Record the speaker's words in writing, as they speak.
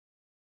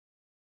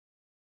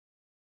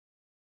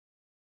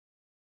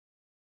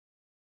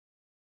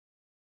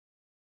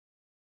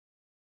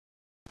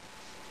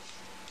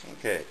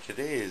Okay,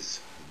 today's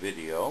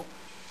video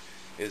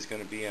is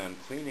going to be on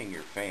cleaning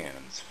your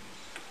fans.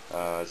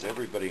 As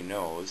everybody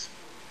knows,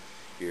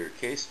 your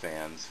case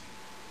fans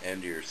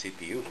and your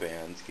CPU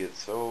fans get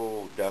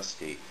so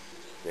dusty.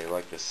 They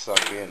like to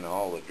suck in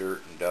all the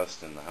dirt and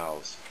dust in the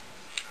house.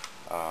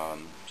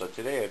 So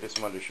today I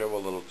just wanted to show a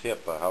little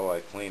tip of how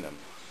I clean them.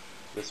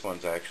 This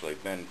one's actually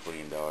been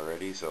cleaned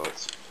already, so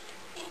it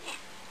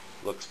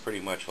looks pretty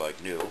much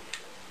like new.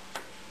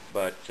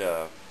 But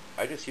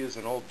I just use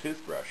an old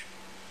toothbrush.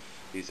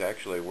 These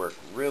actually work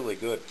really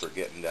good for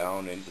getting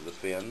down into the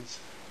fins.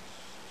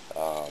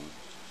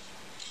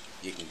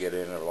 You can get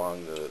in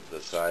along the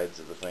sides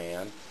of the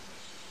fan,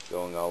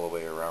 going all the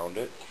way around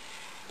it,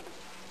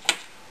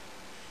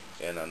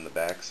 and on the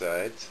back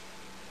sides.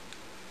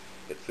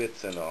 It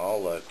fits in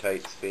all the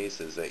tight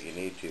spaces that you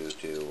need to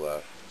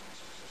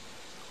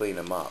clean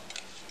them up.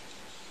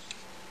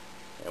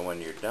 And when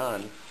you're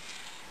done,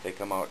 they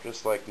come out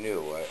just like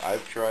new.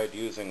 I've tried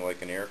using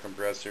like an air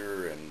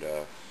compressor and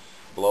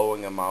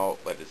blowing them out,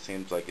 but it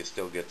seems like you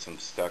still get some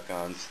stuck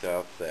on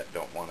stuff that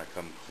don't want to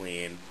come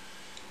clean.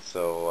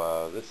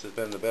 So this has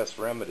been the best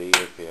remedy.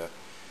 If you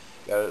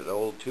got an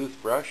old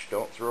toothbrush,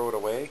 don't throw it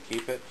away.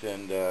 Keep it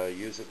and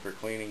use it for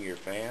cleaning your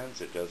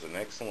fans. It does an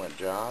excellent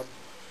job,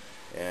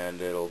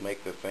 and it'll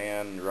make the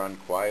fan run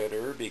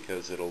quieter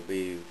because it'll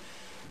be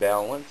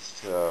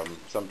balanced.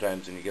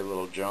 Sometimes when you get a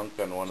little junk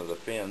on one of the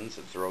fins,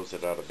 it throws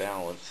it out of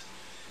balance,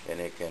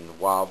 and it can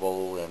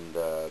wobble and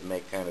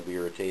make kind of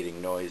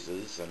irritating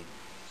noises. And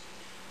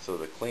so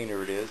the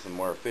cleaner it is, the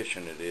more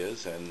efficient it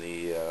is, and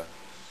the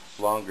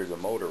longer the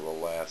motor will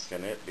last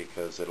in it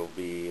because it'll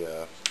be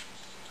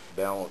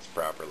balanced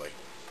properly.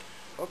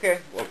 Okay,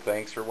 well,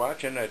 thanks for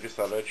watching. I just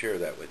thought I'd share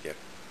that with you.